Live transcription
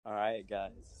All right,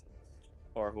 guys,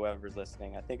 or whoever's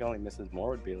listening. I think only Mrs. Moore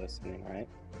would be listening, right?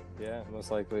 Yeah, most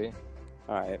likely.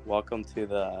 All right, welcome to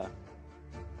the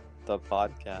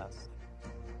podcast.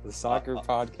 The soccer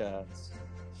podcast.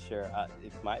 Sure,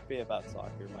 it might be about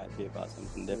soccer, might be about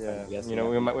something different. Yeah, I guess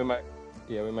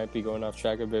we might be going off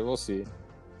track a bit. We'll see.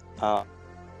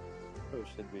 Who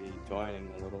should be joining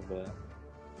a little bit?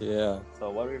 Yeah.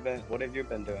 So what have you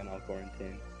been doing on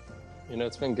quarantine?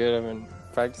 It's been good. I've been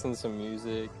practicing some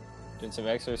music, doing some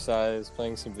exercise,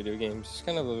 playing some video games, just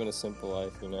kind of living a simple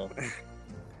life,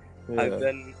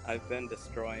 Yeah. I've been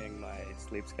destroying my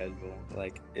sleep schedule.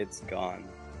 Like, it's gone.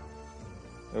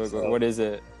 What is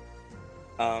it?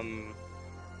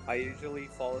 I usually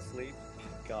fall asleep.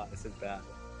 God, this is bad.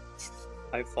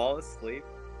 I fall asleep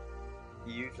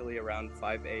usually around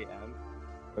 5 a.m.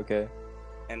 Okay.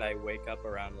 And I wake up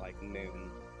around like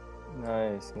noon.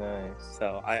 Nice.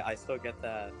 So I still get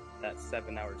that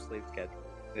 7-hour sleep schedule.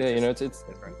 It's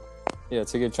different. Yeah,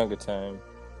 it's a good chunk of time.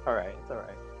 It's all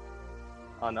right.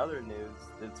 On other news,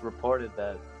 it's reported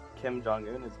that Kim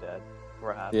Jong-un is dead.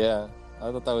 We're happy. Yeah,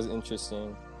 I thought that was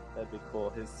interesting. That'd be cool.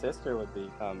 His sister would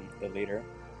become the leader.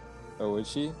 Oh, would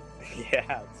she?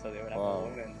 Yeah, so they would have Wow.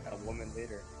 a woman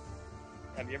leader.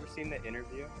 Have you ever seen the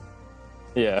interview?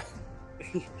 Yeah.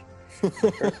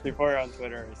 People are on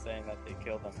Twitter saying that they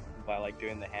killed him by like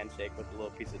doing the handshake with a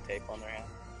little piece of tape on their hand.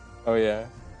 Oh yeah.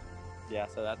 Yeah,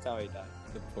 so that's how he died.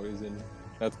 The poison.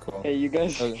 That's cool. Hey, you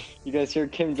guys hear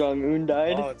Kim Jong-un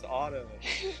died? Oh, it's Otto.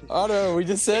 Otto, we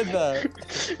just said that.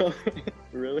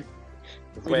 Really?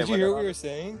 Wait, did you hear what we were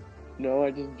saying? No,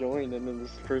 I just joined, and then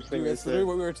this first thing Dude, they that's said. literally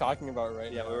what we were talking about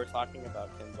right Yeah, now. we were talking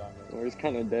about Kim Jong-un. Well, he's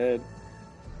kind of dead.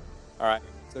 All right.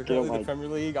 So currently the Premier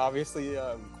League, obviously,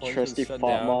 Trusty shut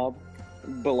fought down. mob.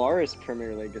 Belarus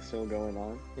Premier League is still going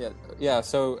on. Yeah.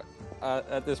 So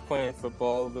at this point in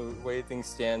football, the way things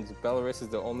stand, Belarus is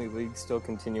the only league still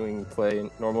continuing to play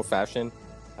in normal fashion.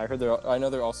 I know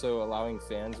they're also allowing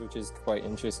fans, which is quite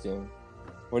interesting.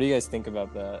 What do you guys think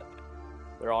about that?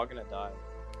 They're all gonna die.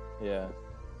 Yeah.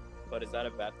 But is that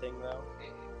a bad thing though?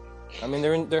 I mean,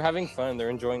 they're having fun. They're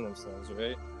enjoying themselves,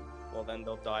 right? Well, then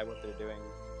they'll die what they're doing.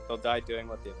 They'll die doing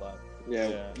what they love.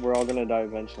 Yeah, we're all gonna die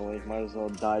eventually. Might as well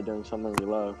die doing something we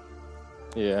love.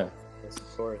 Yeah. Yes,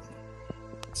 of course.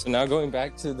 So now going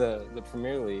back to the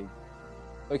Premier League.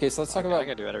 Okay, so let's talk about I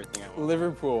can do everything I want.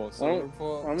 Liverpool. So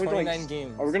Liverpool, 29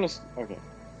 games. Are we gonna? Okay.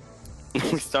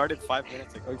 We started 5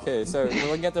 minutes ago. Okay, so we're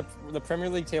looking at the Premier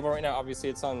League table right now. Obviously,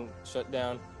 it's on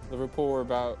shutdown. Liverpool were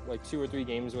about like 2 or 3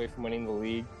 games away from winning the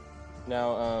league.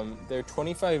 Now, they're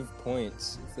 25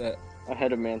 points. Is that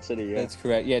ahead of Man City? Yeah, that's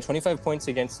correct. Yeah, 25 points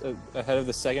ahead of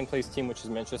the second place team, which is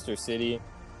Manchester City.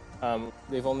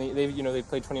 They've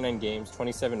played 29 games,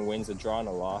 27 wins, a draw, and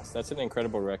a loss. That's an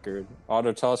incredible record.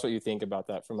 Otto, tell us what you think about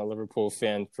that from a Liverpool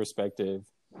fan perspective.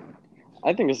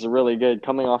 I think it's really good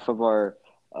coming off of our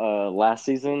last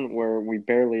season where we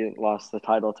barely lost the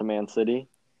title to Man City.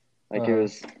 Like Uh-huh.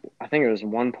 I think it was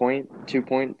 1 point, 2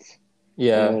 points.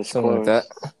 Yeah, something like that.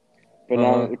 But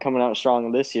now we're coming out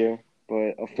strong this year.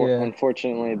 But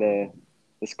unfortunately,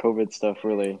 this COVID stuff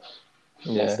really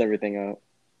messed everything up.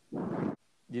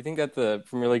 Do you think that the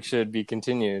Premier League should be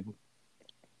continued?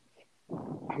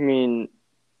 I mean,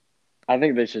 I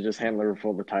think they should just hand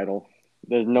Liverpool the title.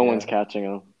 There's no one's catching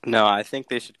them. No, I think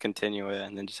they should continue it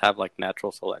and then just have like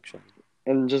natural selection.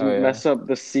 And just mess up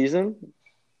the season?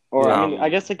 Or, Yeah. I mean, I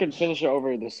guess they could finish it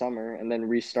over the summer and then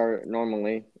restart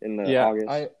normally in August.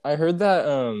 I heard that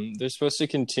they're supposed to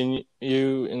continue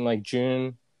in like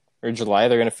June or July.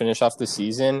 They're going to finish off the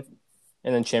season.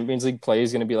 And then Champions League play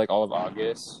is going to be like all of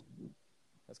August.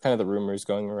 That's kind of the rumors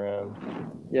going around.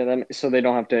 Yeah, so they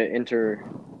don't have to interweb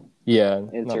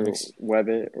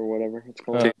it or whatever it's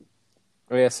called.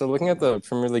 So looking at the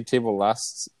Premier League table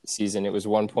last season, it was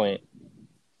 1 point.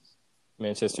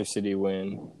 Manchester City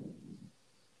win.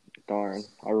 Darn,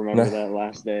 I remember that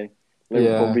last day.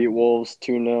 Liverpool beat Wolves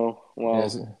 2-0.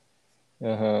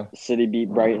 Wow. City beat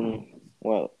Brighton,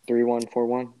 3-1,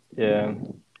 4-1? Yeah.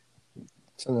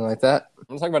 Something like that. I'm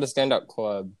going to talk about a standout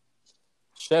club.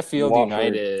 Sheffield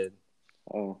Watford. United.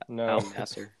 Oh. No.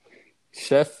 Nasser.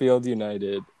 Sheffield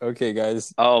United. Okay,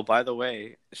 guys. Oh, by the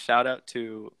way, shout out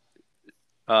to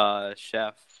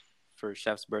Chef for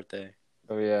Chef's birthday.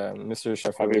 Oh, yeah, Mr.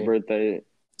 Sheffield. Happy birthday.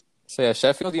 So, yeah,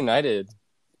 Sheffield United.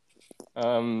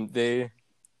 They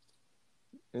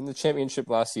in the championship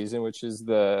last season, which is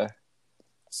the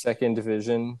second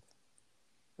division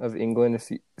of England,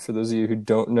 for those of you who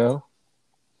don't know.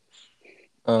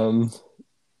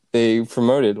 They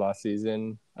promoted last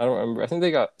season. I don't remember. I think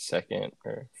they got second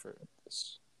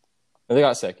they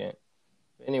got second.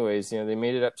 Anyways, they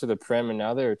made it up to the Prem, and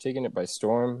now they're taking it by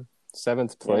storm.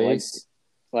 7th place.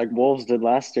 Like Wolves did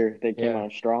last year. They came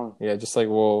out strong. Yeah, just like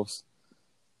Wolves.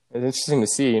 It's interesting to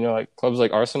see, like clubs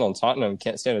like Arsenal and Tottenham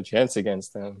can't stand a chance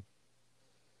against them.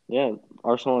 Yeah,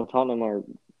 Arsenal and Tottenham are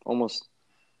almost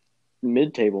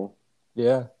mid-table.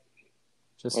 Yeah.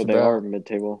 They are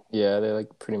mid-table. Yeah, they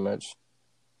like pretty much.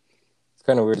 It's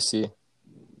kind of weird to see.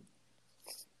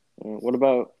 What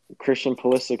about Christian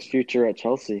Pulisic's future at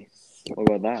Chelsea?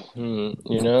 What about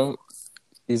that?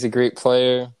 He's a great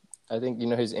player. I think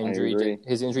his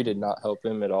injury did not help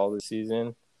him at all this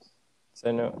season.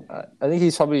 So I think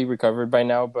he's probably recovered by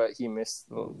now, but he missed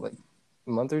like a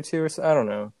month or two or so. I don't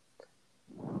know.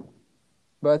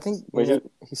 But I think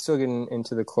he's still getting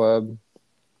into the club.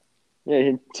 Yeah,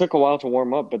 he took a while to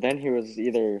warm up, but then he was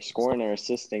either scoring or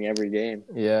assisting every game.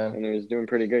 Yeah, and he was doing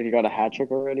pretty good. He got a hat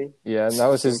trick already. Yeah, and that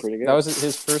was his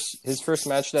first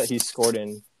match that he scored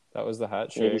in. That was the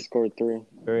hat trick. Yeah, he scored 3.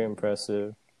 Very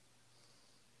impressive.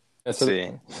 Let's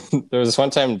see. There was this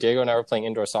one time Diego and I were playing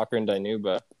indoor soccer in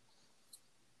Danuba.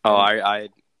 Oh, I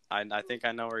think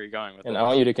I know where you're going with it. And I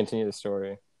want you to continue the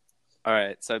story. All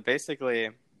right, so basically,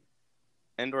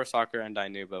 indoor soccer in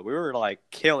Danuba, we were like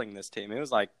killing this team. It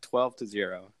was like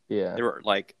 12-0. Yeah, they were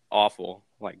like awful,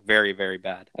 like very, very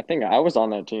bad. I think I was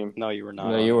on that team. No, you were not.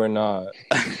 No, you were not.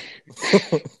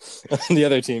 The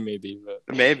other team maybe, but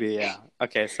maybe, yeah.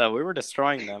 Okay, so we were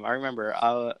destroying them. I remember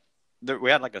we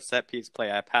had like a set piece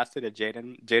play. I passed it to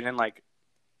Jaden. Jaden like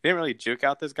didn't really juke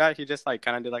out this guy. He just like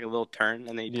kind of did like a little turn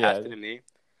and then he passed it to me.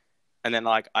 And then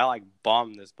like I like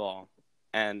bombed this ball,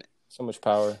 and so much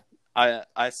power.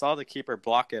 I saw the keeper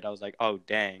block it. I was like, oh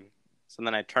dang. So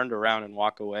then I turned around and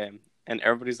walked away. And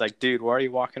everybody's like, dude, what are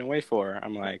you walking away for?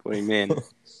 I'm like, what do you mean?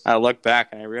 I looked back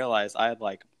and I realized I had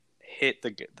like hit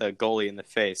the goalie in the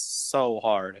face so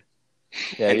hard.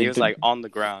 Yeah, and he was like on the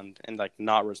ground and like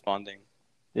not responding.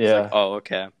 Yeah. Like, oh,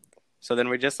 okay. So then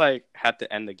we just like had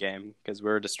to end the game because we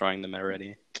were destroying them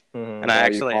already. Mm-hmm. And I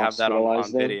actually have that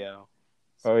on video.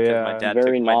 Oh yeah. My dad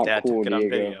took it on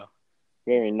video.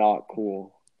 Very not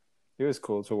cool. It was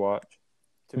cool to watch.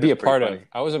 To be a part of.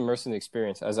 I was immersed in the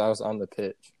experience as I was on the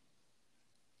pitch.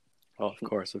 Oh,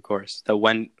 of course. The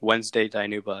Wednesday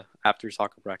Danuba after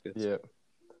soccer practice. Yeah.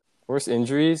 Worst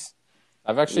injuries?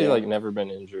 I've actually like never been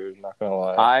injured, not gonna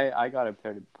lie. I got a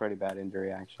pretty bad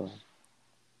injury actually.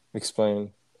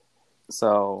 Explain.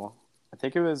 So I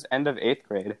think it was end of 8th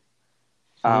grade.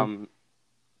 Mm-hmm.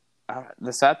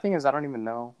 The sad thing is I don't even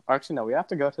know. Actually, no, we have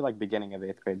to go to like beginning of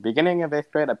 8th grade. Beginning of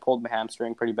 8th grade, I pulled my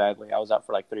hamstring pretty badly. I was out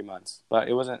for like 3 months, but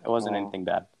it wasn't anything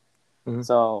bad. Mm-hmm.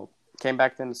 So came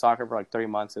back into soccer for like 3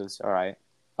 months. It was all right.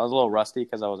 I was a little rusty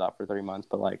because I was out for 3 months,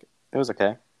 but like it was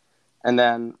okay. And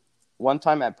then one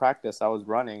time at practice, I was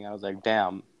running. I was like,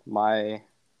 damn, my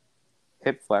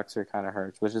hip flexor kind of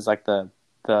hurts, which is like the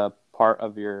part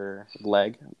of your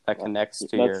leg that connects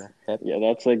to your hip. Yeah,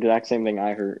 that's the exact same thing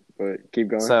I hurt, but keep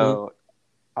going. So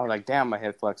I was like, damn, my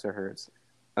hip flexor hurts.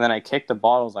 And then I kicked the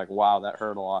ball. I was like, wow, that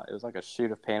hurt a lot. It was like a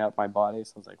shoot of pain up my body.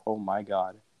 So I was like, oh my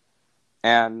God.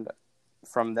 And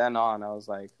from then on, I was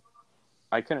like,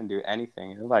 I couldn't do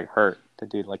anything. It was like hurt to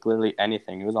do like literally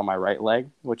anything. It was on my right leg,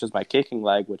 which is my kicking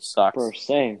leg, which sucks. Bro,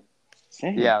 same.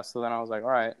 Yeah, so then I was like, all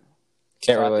right.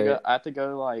 Can't relate. I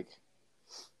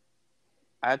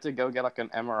had to go get like an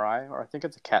MRI, or I think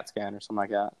it's a CAT scan or something like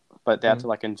that. But they had to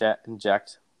like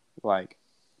inject like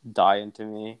dye into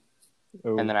me.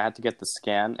 Ooh. And then I had to get the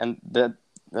scan, and the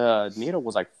needle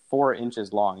was like 4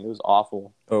 inches long. It was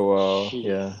awful. Oh wow,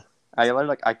 yeah.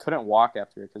 I couldn't walk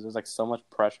after it because there was like so much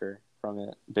pressure from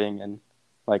it being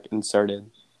inserted.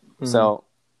 Mm-hmm. So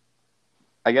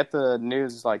I get the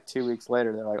news like 2 weeks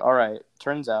later. They're like, all right,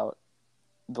 turns out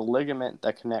the ligament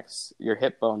that connects your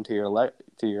hip bone to your leg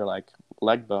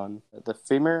bone, the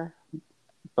femur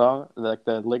bone, like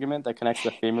the ligament that connects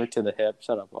the femur to the hip.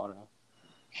 Shut up, Otto.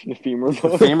 The femur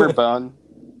bone. The femur bone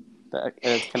that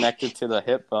is connected to the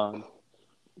hip bone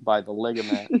by the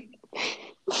ligament. I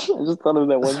just thought of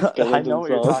that one skeleton I know what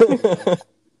you're talking about.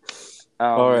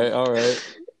 All right.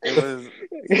 It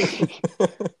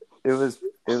was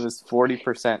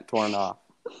 40% torn off.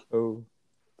 Oh.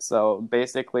 So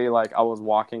basically, like I was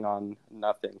walking on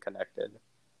nothing connected.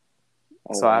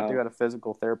 So I had to go to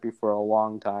physical therapy for a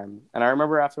long time. And I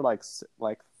remember after like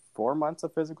 4 months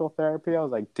of physical therapy, I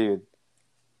was like, dude,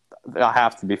 I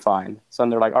have to be fine. So then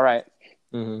they're like, all right.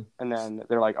 Mm-hmm. And then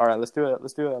they're like, all right, let's do a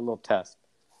little test.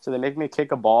 So they make me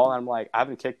kick a ball, and I'm like, I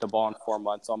haven't kicked a ball in 4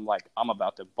 months. So I'm like, I'm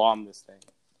about to bomb this thing.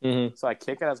 Mm-hmm. So I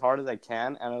kick it as hard as I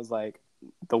can, and it was like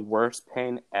the worst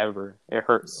pain ever. It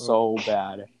hurt so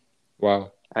bad.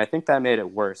 Wow. And I think that made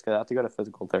it worse because I had to go to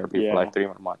physical therapy for like 3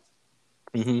 more months.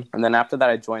 Mm-hmm. And then after that,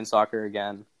 I joined soccer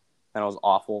again, and it was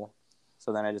awful.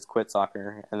 So then I just quit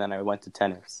soccer, and then I went to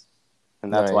tennis,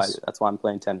 and that's Nice. why I'm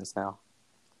playing tennis now.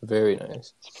 Very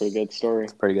nice. It's a pretty good story.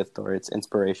 It's a pretty good story. It's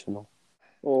inspirational.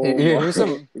 Oh, here's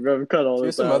some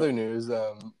here's other news.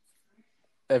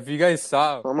 If you guys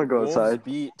saw, I'm gonna go Wolves outside.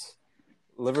 beat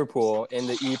Liverpool in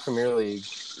the Premier League.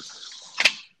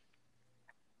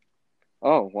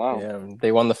 Oh wow! Yeah,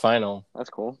 they won the final, That's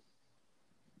cool.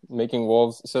 making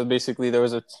Wolves. So basically, there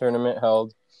was a tournament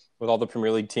held with all the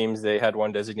Premier League teams. They had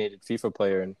one designated FIFA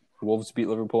player, and Wolves beat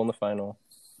Liverpool in the final.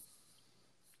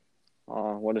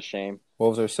 What a shame.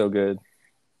 Wolves are so good.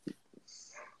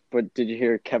 But did you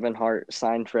hear Kevin Hart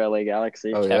signed for LA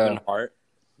Galaxy? Oh, Kevin yeah. Hart,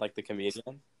 like the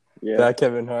comedian. Yeah. That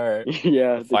Kevin Hart.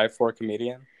 Yeah. The 5'4"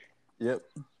 comedian. Yep.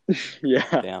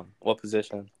 Yeah. Damn. What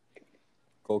position?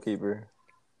 Goalkeeper.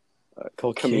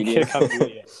 Comedian.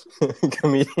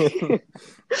 Comedian.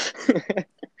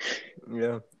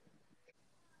 Yeah.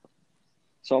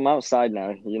 So I'm outside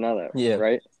now. You know that, Yeah.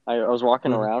 right? I was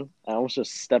walking around. I almost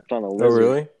just stepped on a lizard. Oh,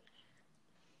 really?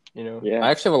 You know, Yeah.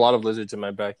 I actually have a lot of lizards in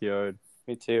my backyard.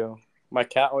 Me too. My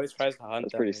cat always tries to hunt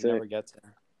That's them. pretty And sick. never gets it.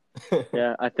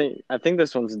 Yeah, I think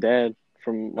this one's dead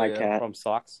from my cat. From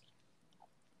socks.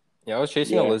 Yeah, I was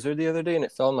chasing a lizard the other day and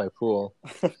it fell in my pool.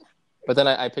 But then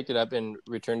I picked it up and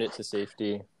returned it to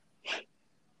safety.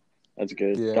 That's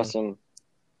good. Yeah. Got some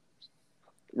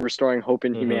restoring hope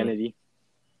in humanity.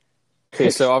 Okay,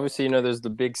 so obviously, you know, there's the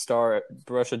big star at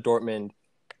Borussia Dortmund,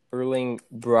 Erling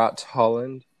Braut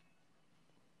Haaland.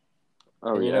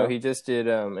 Oh, and, you know, he just did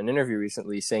an interview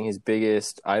recently saying his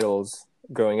biggest idols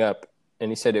growing up.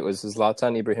 And he said it was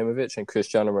Zlatan Ibrahimovic and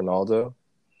Cristiano Ronaldo.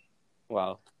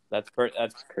 Wow. That's crazy.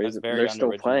 That's very They're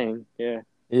still unoriginal. playing. Yeah.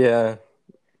 Yeah.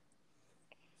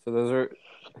 So those are...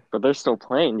 But they're still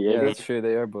playing, Diego. Yeah, that's true.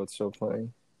 They are both still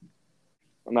playing.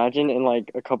 Imagine in like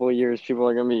a couple of years, people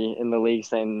are gonna be in the league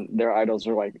saying their idols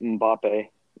are like Mbappe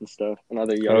and stuff, and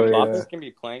other young. Oh, yeah. Mbappe's gonna be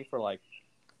playing for like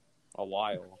a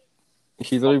while.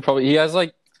 He literally he has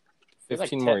like He has,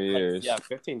 15 more years.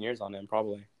 15 years on him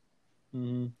probably.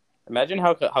 Mm-hmm. Imagine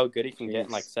how good he can get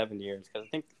in like 7 years. Because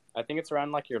I think it's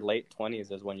around like your late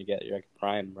 20s is when you get your like,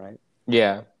 prime, right?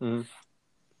 Yeah. Mm-hmm.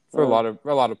 For a lot of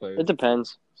players. It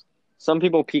depends. Some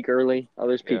people peak early,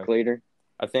 others peak later.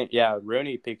 I think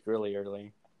Rooney peaked really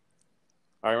early.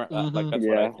 I remember, like that's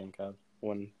what I think of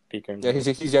when peaking. Yeah,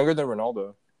 he's younger than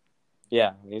Ronaldo.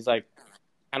 Yeah, he's like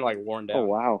kind of like worn down. Oh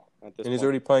wow! At this and he's point.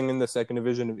 already playing in the second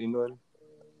division of England.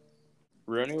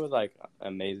 Rooney was like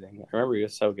amazing. I remember he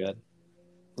was so good.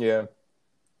 Yeah.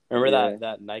 Remember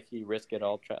that Nike Risk It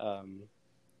Ultra?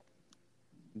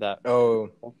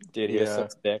 Dude, he was so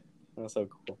sick. That was so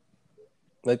cool.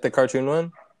 Like the cartoon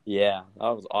one? Yeah, that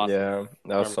was awesome. Yeah,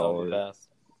 that was solid. That was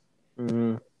the best.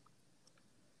 Mm-hmm.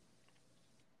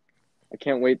 I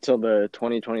can't wait till the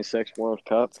 2026 World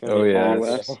Cup.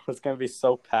 It's gonna be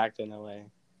so packed in LA.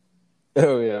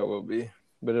 Oh yeah, it will be,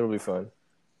 but it'll be fun.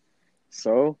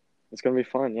 So it's gonna be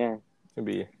fun, yeah. It'll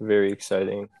be very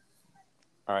exciting.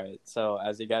 All right, so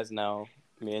as you guys know,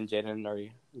 me and Jaden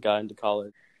already got into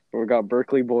college. We got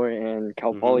Berkeley boy and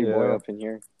Cal Poly boy up in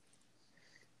here.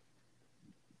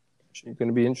 It's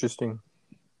gonna be interesting.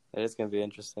 It is gonna be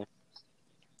interesting.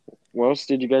 What else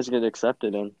did you guys get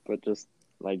accepted in, but just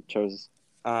like chose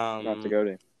not to go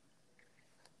to?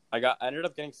 I ended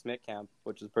up getting SMIT camp,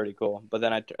 which is pretty cool. But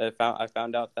then I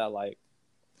found out that like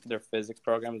their physics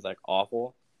program is like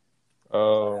awful. Oh,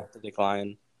 so I had to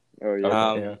decline. Oh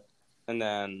yeah. And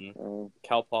then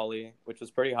Cal Poly, which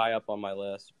was pretty high up on my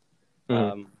list.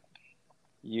 UCI,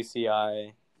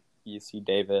 UC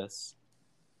Davis,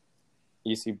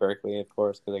 UC Berkeley, of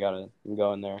course, because I gotta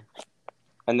go in there.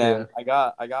 And then I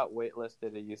got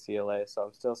waitlisted at UCLA, so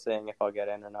I'm still seeing if I'll get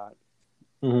in or not.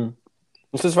 Mm-hmm.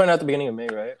 This is right now at the beginning of May,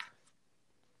 right?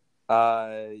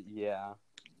 Yeah.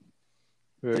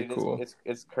 Very cool.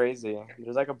 It's crazy.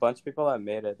 There's like a bunch of people that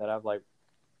made it that have like,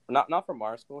 not from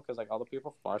our school, because like all the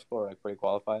people from our school are like pretty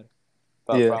qualified,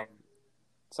 but from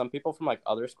some people from like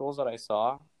other schools that I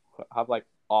saw have like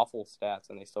awful stats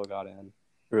and they still got in.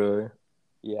 Really?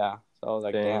 Yeah. So I was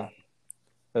like, damn.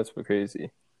 That's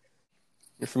crazy.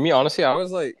 For me, honestly, I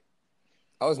was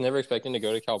never expecting to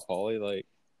go to Cal Poly. Like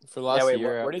for the last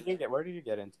year. Where did you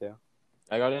get into?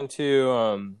 I got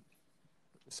into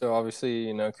so obviously,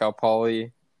 you know, Cal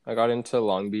Poly. I got into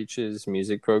Long Beach's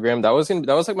music program. That was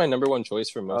like my number one choice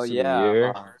for most of the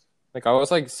year. Like I was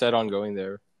like set on going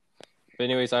there. But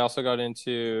anyways, I also got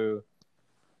into,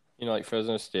 you know, like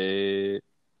Fresno State.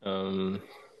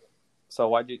 So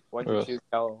why'd you choose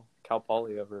Cal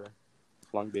Poly over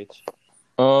Long Beach?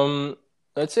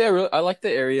 I'd say I like the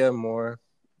area more.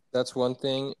 That's one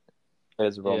thing. It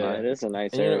is real nice. It is a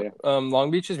nice area.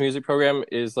 Long Beach's music program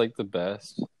is like the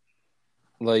best.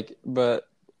 Like, but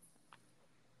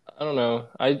I don't know.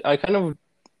 I kind of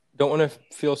don't want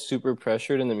to feel super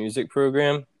pressured in the music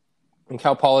program. And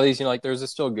Cal Poly's, like theirs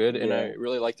is still good, and I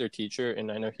really like their teacher,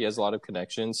 and I know he has a lot of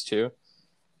connections too.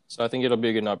 So I think it'll be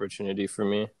a good opportunity for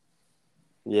me.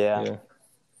 Yeah.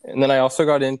 And then I also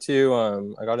got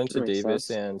into Davis sense.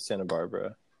 and Santa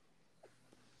Barbara.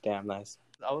 Damn nice.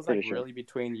 I was like really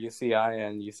between UCI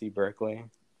and UC Berkeley,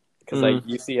 because Mm-hmm.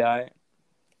 like UCI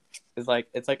is like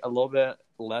it's like a little bit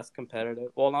less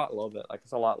competitive. Well, not a little bit. Like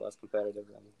it's a lot less competitive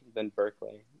than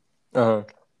Berkeley. Uh-huh.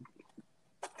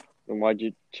 And why'd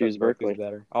you choose Berkeley?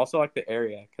 Better. I also like the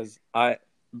area because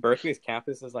Berkeley's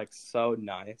campus is like so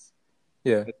nice.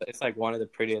 Yeah. It's like one of the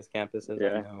prettiest campuses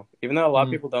I know. Even though a lot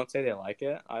of people don't say they like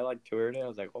it, I like toured it. I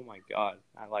was like, oh my god,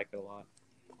 I like it a lot.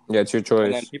 Yeah, it's your choice.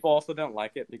 And then people also don't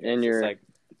like it because it's just like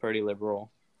pretty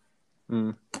liberal.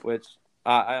 Which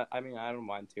I mean I don't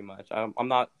mind too much. I'm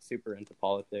not super into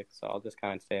politics, so I'll just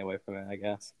kind of stay away from it, I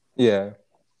guess. Yeah.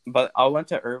 But I went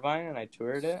to Irvine and I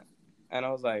toured it, and I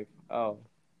was like, oh.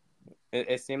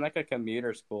 It seemed like a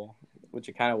commuter school, which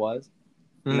it kind of was.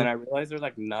 And then I realized there's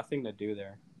like nothing to do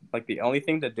there. Like the only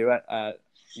thing to do at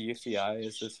UCI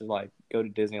is just to like go to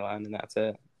Disneyland, and that's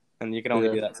it. And you can only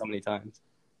do that so many times.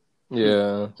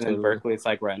 Yeah. And then Berkeley, it's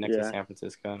like right next to San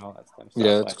Francisco and all that stuff. So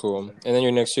yeah, that's cool. And then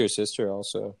you're next to your sister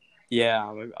also.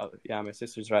 Yeah, my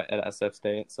sister's right at SF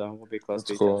State, so we'll be close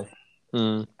to each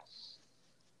other.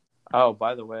 Oh,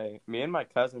 by the way, me and my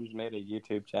cousins made a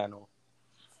YouTube channel.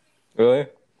 Really?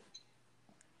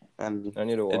 And I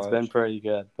need to watch. It's been pretty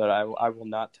good, but I will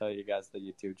not tell you guys the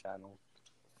YouTube channel.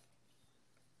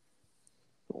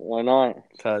 Why not?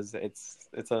 Because it's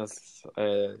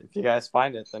if you guys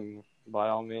find it, then by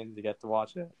all means you get to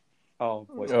watch it. Oh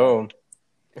boy. Oh.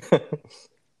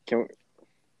 Can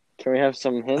we have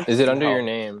some hints? Is it under your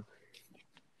name?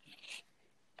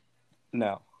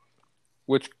 No.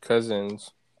 Which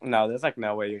cousins? No, there's like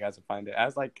no way you guys will find it.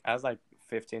 As like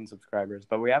 15 subscribers,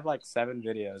 but we have like 7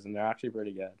 videos, and they're actually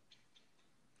pretty good.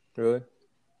 Really?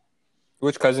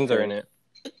 Which cousins are in it?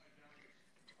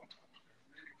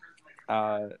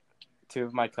 2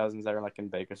 of my cousins that are like in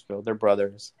Bakersfield. They're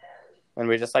brothers, and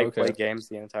we just like play games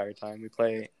the entire time.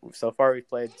 So far we've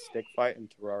played Stick Fight and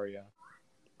Terraria.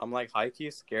 I'm like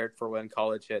high-key scared for when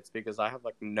college hits because I have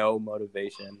like no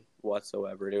motivation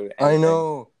whatsoever to do anything. I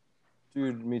know,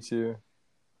 dude. Me too.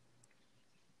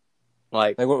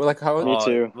 Like how? Me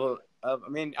too. Well, I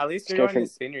mean, at least you're going to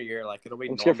senior year. Like it'll be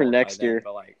normal good for next year.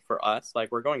 But like for us,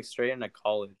 like we're going straight into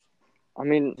college. I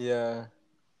mean, yeah.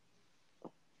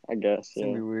 I guess it's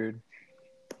gonna be weird.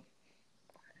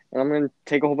 And I'm gonna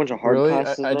take a whole bunch of hard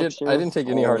classes. I didn't take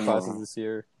any hard classes this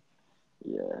year.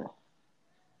 Yeah.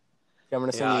 I'm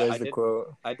gonna send you guys the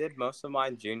quote. I did most of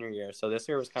mine junior year, so this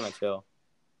year was kind of chill.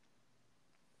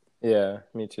 Yeah,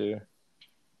 me too.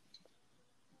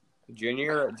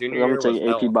 Junior I'm year gonna take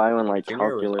was AP Bio and like junior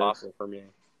calculus. was awful for me.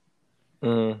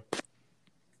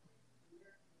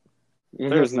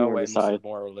 There's no way Mrs.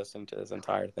 Moore will listen to this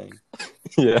entire thing.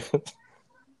 Yeah.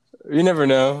 You never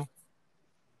know.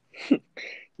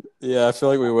 Yeah, I feel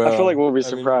like we will. I feel like we'll be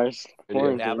surprised. I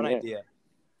have an idea.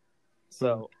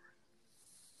 So,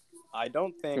 I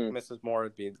don't think Mrs. Moore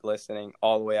would be listening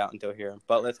all the way out until here,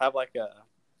 but let's have like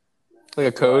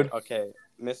a code. Okay,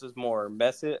 Mrs. Moore,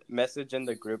 message in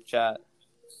the group chat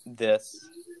this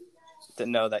to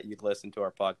know that you'd listen to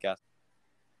our podcast.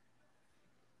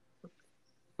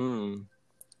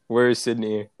 Where is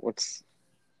Sydney? What's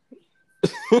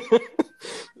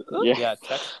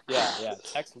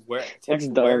Text where is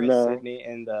Sydney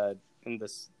in the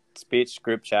speech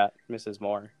group chat, Mrs.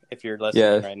 Moore, if you're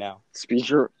listening right now. The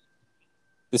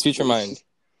speech or mind?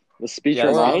 The speech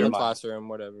or mind? Or classroom,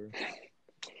 whatever.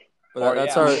 But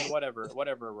that's our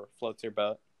whatever floats your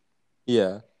boat.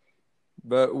 Yeah.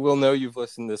 But we'll know you've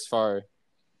listened this far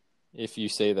if you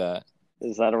say that.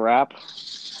 Is that a wrap?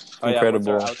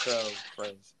 Incredible. What's our outro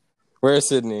phrase? Where is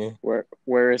Sydney?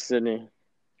 Where is Sydney?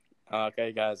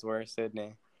 Okay, guys, where is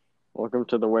Sydney? Welcome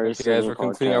to the Where is Sydney podcast. We're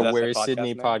completing our Where is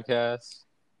Sydney podcast.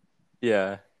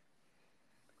 Yeah.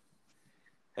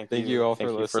 Thank you all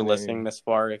for listening this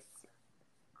far.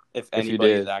 If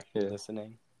anybody is actually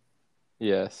listening.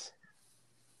 Yes.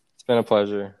 It's been a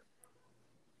pleasure.